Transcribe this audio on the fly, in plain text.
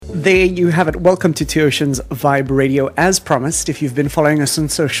There you have it. Welcome to Two Oceans Vibe Radio. As promised, if you've been following us on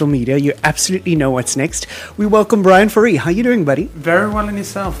social media, you absolutely know what's next. We welcome Brian Fourie. How you doing, buddy? Very well, and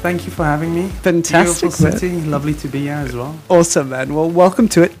yourself. Thank you for having me. Fantastic. Beautiful city. Lovely to be here as well. Awesome, man. Well, welcome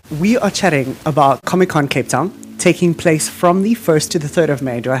to it. We are chatting about Comic-Con Cape Town, taking place from the 1st to the 3rd of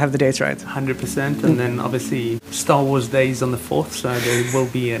May. Do I have the dates right? 100%. And then obviously Star Wars Day is on the 4th, so there will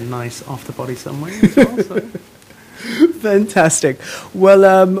be a nice after party somewhere as well. So. Fantastic.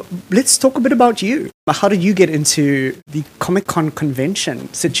 Well, let's talk a bit about you. How did you get into the Comic-Con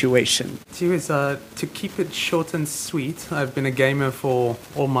convention situation? To keep it short and sweet, I've been a gamer for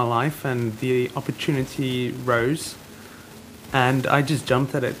all my life, and the opportunity rose, and I just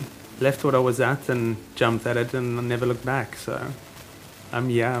jumped at it. Left what I was at and jumped at it, and I never looked back. So,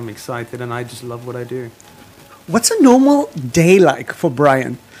 I'm excited, and I just love what I do. What's a normal day like for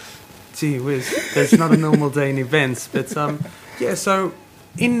Brian? Gee whiz, there's not a normal day in events, but so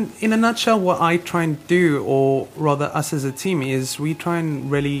in a nutshell, what I try and do, or rather us as a team, is we try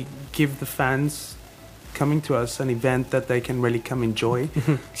and really give the fans coming to us an event that they can really come enjoy.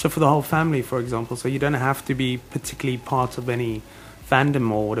 So for the whole family, for example, so you don't have to be particularly part of any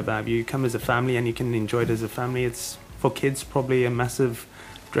fandom or whatever have you. You come as a family and you can enjoy it as a family. It's for kids probably a massive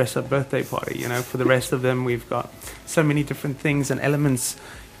dress-up birthday party. You know, for the rest of them, we've got so many different things and elements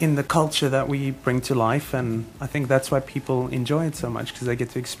in the culture that we bring to life, and I think that's why people enjoy it so much, because they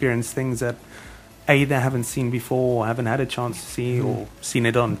get to experience things that they haven't seen before, or haven't had a chance to see, or seen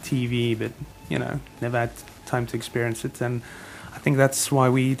it on TV, but never had time to experience it. And I think that's why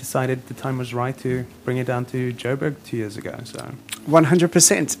we decided the time was right to bring it down to Joburg 2 years ago. So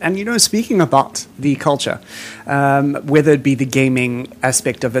 100%. And speaking about the culture, whether it be the gaming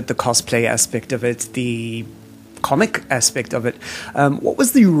aspect of it, the cosplay aspect of it, the comic aspect of it, what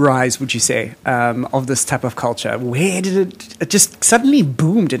was the rise, would you say, of this type of culture? Where did it just suddenly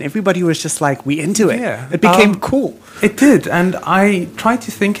boomed and everybody was just like, we into it? Yeah. It became cool. It did, and I tried to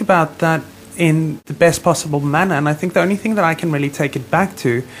think about that in the best possible manner, and I think the only thing that I can really take it back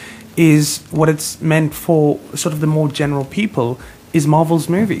to is what it's meant for sort of the more general people is Marvel's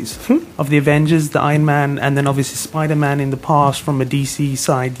movies of the Avengers, the Iron Man, and then obviously Spider-Man in the past. From a DC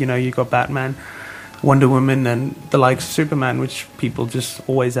side, you got Batman, Wonder Woman, and the likes of Superman, which people just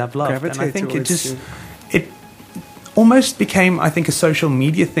always have loved. And I think it almost became, I think, a social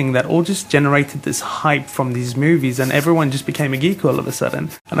media thing that all just generated this hype from these movies, and everyone just became a geek all of a sudden.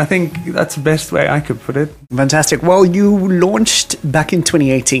 And I think that's the best way I could put it. Fantastic. Well, you launched back in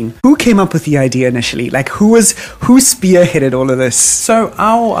 2018. Who came up with the idea initially? Like, who spearheaded all of this? So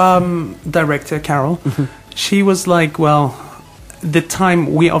our director, Carol, she was like, well, the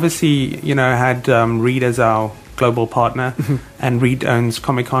time we obviously, had Reed as our global partner, and Reed owns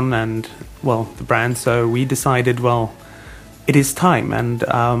Comic-Con and, the brand. So we decided, it is time. And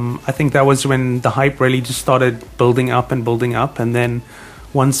I think that was when the hype really just started building up. And then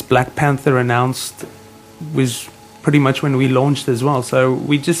once Black Panther announced was pretty much when we launched as well. So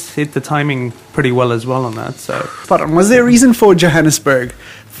we just hit the timing pretty well as well on that. So, but was there a reason for Johannesburg,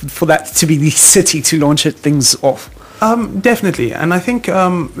 for that to be the city to launch things off? Definitely. And I think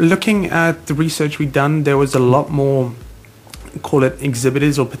looking at the research we've done, there was a lot more, call it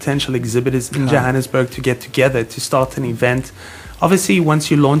exhibitors or potential exhibitors in Johannesburg to get together to start an event. Obviously,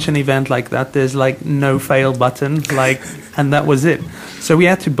 once you launch an event like that, there's like no fail button, and that was it. So we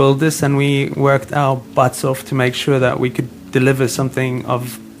had to build this, and we worked our butts off to make sure that we could deliver something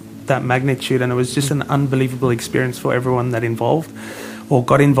of that magnitude. And it was just an unbelievable experience for everyone that involved, or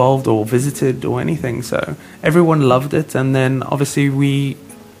got involved, or visited, or anything. So everyone loved it. And then obviously we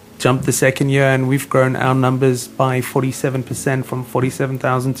jumped the second year, and we've grown our numbers by 47%, from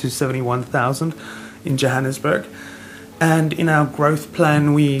 47,000 to 71,000 in Johannesburg. And in our growth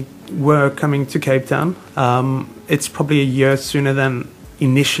plan, we were coming to Cape Town. It's probably a year sooner than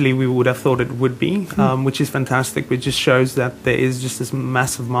initially we would have thought it would be, which is fantastic. It just shows that there is just this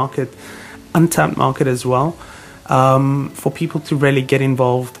massive market, untapped market as well, for people to really get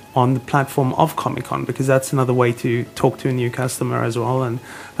involved on the platform of Comic-Con, because that's another way to talk to a new customer as well. And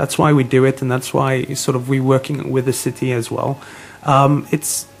that's why we do it, and that's why sort of we're working with the city as well.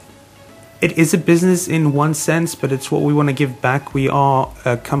 It is a business in one sense, but it's what we want to give back. We are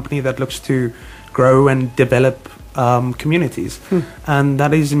a company that looks to grow and develop communities, and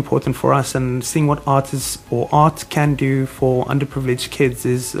that is important for us. And seeing what artists or art can do for underprivileged kids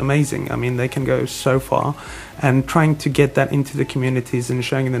is amazing. I mean, they can go so far, and trying to get that into the communities and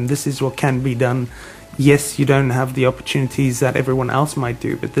showing them this is what can be done. Yes, you don't have the opportunities that everyone else might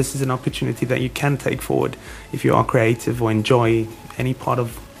do, but this is an opportunity that you can take forward if you are creative or enjoy any part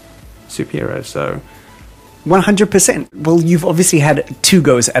of superheroes. So 100%. Well, you've obviously had 2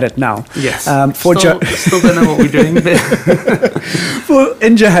 goes at it now. Yes. Still don't know what we're doing. But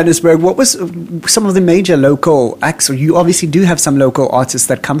in Johannesburg, what was some of the major local acts? You obviously do have some local artists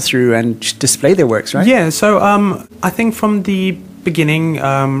that come through and display their works, right? Yeah. So I think from the beginning,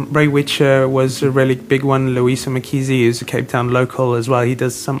 Ray Witcher was a really big one. Louisa McKeezy is a Cape Town local as well. He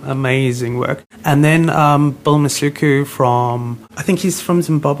does some amazing work. And then Bill Masuku I think he's from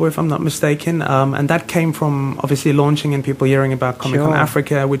Zimbabwe, if I'm not mistaken. And that came from obviously launching and people hearing about Comic-Con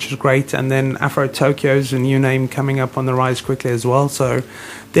Africa, which was great. And then Afro Tokyo's a new name coming up on the rise quickly as well. So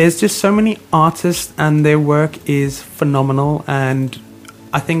there's just so many artists and their work is phenomenal. And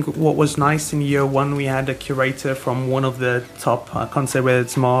I think what was nice in year 1, we had a curator from one of the top, I can't say whether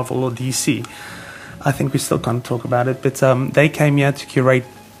it's Marvel or DC. I think we still can't talk about it, but they came here to curate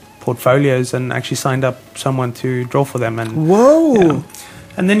portfolios and actually signed up someone to draw for them. And whoa! Yeah.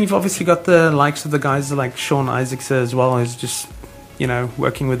 And then you've obviously got the likes of the guys like Sean Isaacs as well, who's just,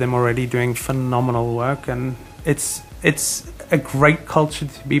 working with them already, doing phenomenal work. And it's a great culture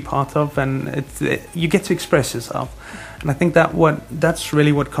to be part of, and you get to express yourself. And I think that's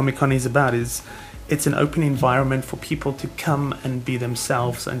really what Comic-Con is about, is it's an open environment for people to come and be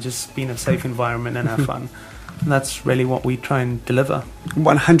themselves and just be in a safe environment and have fun. And that's really what we try and deliver.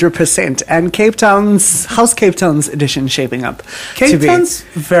 100%. And how's Cape Town's edition shaping up? Cape Town's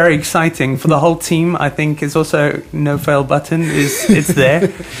very exciting for the whole team. I think it's also no fail button it's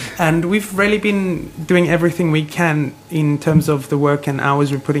there. And we've really been doing everything we can in terms of the work and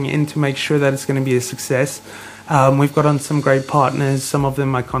hours we're putting in to make sure that it's going to be a success. We've got on some great partners. Some of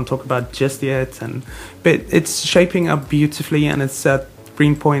them I can't talk about just yet. But it's shaping up beautifully, and it's at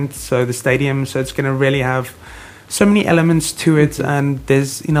Greenpoint, so the stadium. So it's going to really have so many elements to it, and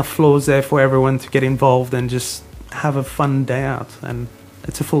there's enough floors there for everyone to get involved and just have a fun day out. And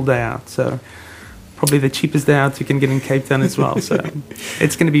it's a full day out, so probably the cheapest day out you can get in Cape Town as well. So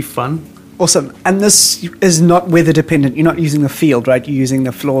it's going to be fun. Awesome. And this is not weather dependent. You're not using the field, right? You're using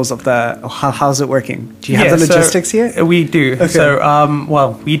the floors of how's it working? Do you have the logistics here? We do. Okay.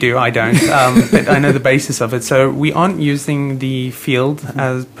 So, we do. I don't. But I know the basis of it. So we aren't using the field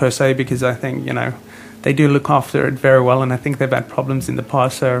as per se, because I think, they do look after it very well. And I think they've had problems in the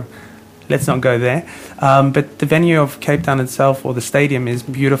past. So let's not go there. But the venue of Cape Town itself, or the stadium, is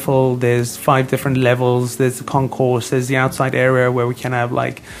beautiful. There's 5 different levels. There's the concourse. There's the outside area where we can have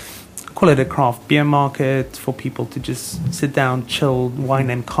call it a craft beer market for people to just sit down, chill, wine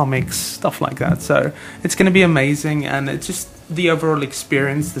and comics, stuff like that. So it's going to be amazing, and it's just the overall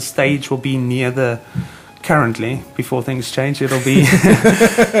experience. The stage will be near currently, before things change, it'll be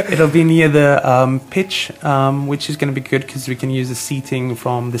near the pitch, which is going to be good because we can use the seating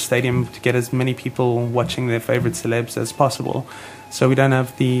from the stadium to get as many people watching their favorite celebs as possible. So we don't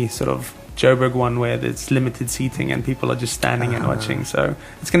have the sort of Joburg one where there's limited seating and people are just standing and watching. So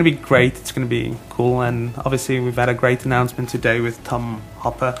it's going to be great. It's going to be cool. And obviously we've had a great announcement today with Tom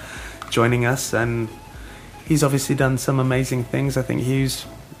Hopper joining us, and he's obviously done some amazing things. I think he's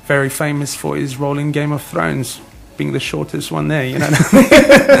very famous for his role in Game of Thrones, being the shortest one there,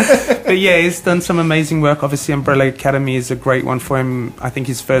 But yeah, he's done some amazing work. Obviously Umbrella Academy is a great one for him. I think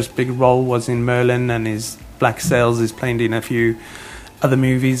his first big role was in Merlin, and his Black Sails is played in a few other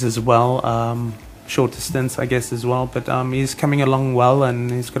movies as well, shorter stints I guess as well, but he's coming along well, and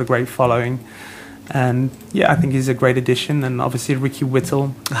he's got a great following, and yeah, I think he's a great addition. And obviously Ricky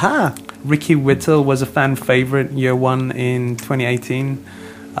Whittle. Ricky Whittle was a fan favorite year 1 in 2018.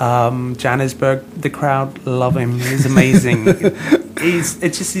 Johannesburg, the crowd love him. He's amazing. It's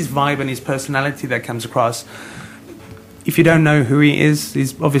just his vibe and his personality that comes across. If you don't know who he is,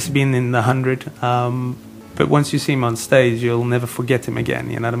 he's obviously been in the 100. But once you see him on stage, you'll never forget him again.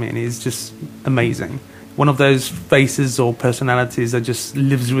 You know what I mean? He's just amazing. One of those faces or personalities that just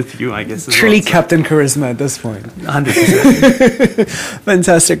lives with you, I guess. Truly Captain Charisma at this point. 100%.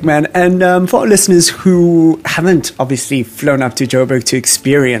 Fantastic, man. And for our listeners who haven't obviously flown up to Joburg to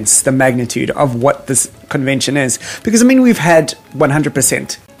experience the magnitude of what this convention is, because, we've had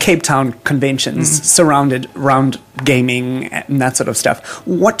 100% Cape Town conventions surrounded around gaming and that sort of stuff.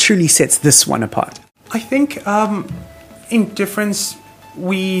 What truly sets this one apart? I think in difference,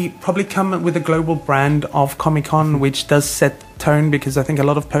 we probably come with a global brand of Comic-Con, which does set tone, because I think a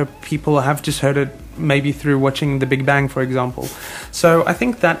lot of people have just heard it maybe through watching The Big Bang, for example. So I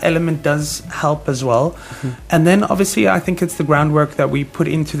think that element does help as well. And then obviously I think it's the groundwork that we put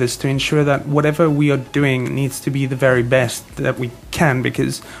into this to ensure that whatever we are doing needs to be the very best that we can,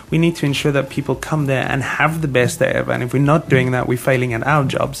 because we need to ensure that people come there and have the best day ever. And if we're not doing that, we're failing at our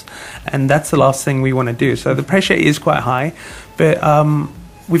jobs. And that's the last thing we want to do. So the pressure is quite high. But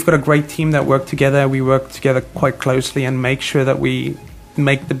we've got a great team that work together. We work together quite closely and make sure that we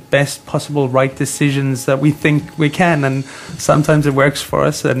make the best possible right decisions that we think we can. And sometimes it works for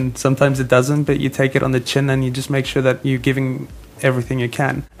us and sometimes it doesn't, but you take it on the chin and you just make sure that you're giving everything you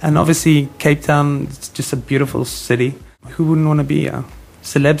can. And obviously Cape Town is just a beautiful city. Who wouldn't want to be here?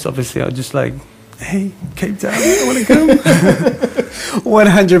 Celebs obviously are just like, hey, Cape Town, I want to come.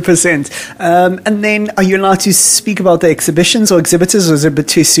 100%. And then, are you allowed to speak about the exhibitions or exhibitors, or is it a bit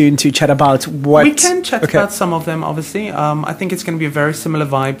too soon to chat about what? We can chat about some of them, obviously. I think it's going to be a very similar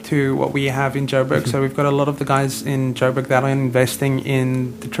vibe to what we have in Joburg. So we've got a lot of the guys in Joburg that are investing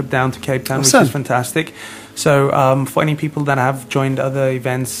in the trip down to Cape Town, which is fantastic. So for any people that have joined other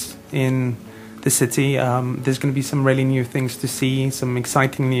events in the city, there's going to be some really new things to see, some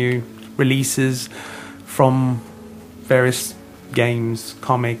exciting new releases from various games,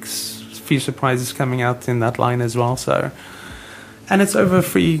 comics, a few surprises coming out in that line as well. So, and it's over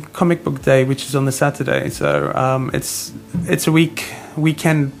Free Comic Book Day, which is on the Saturday. So it's a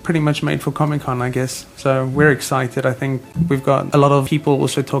weekend pretty much made for Comic-Con, I guess. So we're excited. I think we've got a lot of people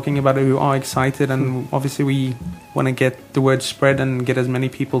also talking about it who are excited, and obviously we want to get the word spread and get as many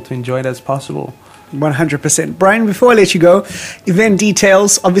people to enjoy it as possible. 100%. Brian, before I let you go, event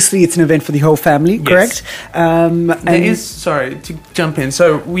details. Obviously, it's an event for the whole family, correct? Yes. Sorry to jump in.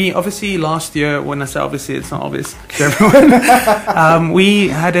 So we obviously last year, when I say obviously, it's not obvious to everyone, we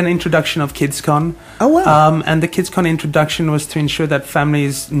had an introduction of KidsCon. Oh, wow. And the KidsCon introduction was to ensure that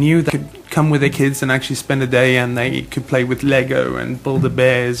families knew they could come with their kids and actually spend a day, and they could play with Lego and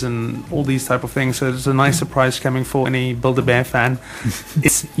Build-A-Bears and all these type of things. So it's a nice surprise coming for any Build-A-Bear fan.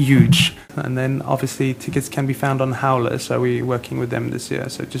 It's huge. And then obviously tickets can be found on Howler, so we're working with them this year.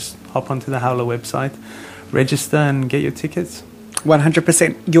 So just hop onto the Howler website, register and get your tickets.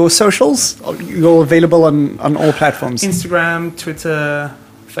 100%. Your socials, you're available on all platforms? Instagram, Twitter,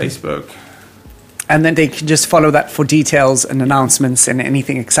 Facebook. And then they can just follow that for details and announcements and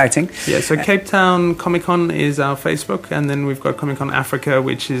anything exciting. Yeah, so Cape Town Comic Con is our Facebook, and then we've got Comic Con Africa,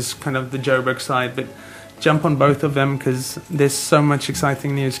 which is kind of the Joburg side, but jump on both of them because there's so much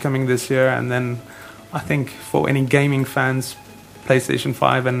exciting news coming this year. And then I think for any gaming fans, PlayStation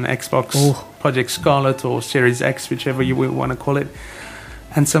 5 and Xbox, Project Scarlet or Series X, whichever you want to call it,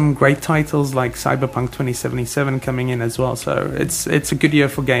 and some great titles like Cyberpunk 2077 coming in as well. So it's a good year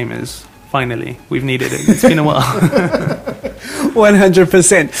for gamers. Finally, we've needed it. It's been a while.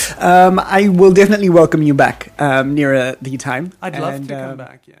 100%. I will definitely welcome you back nearer the time. I'd love to come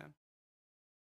back, yeah.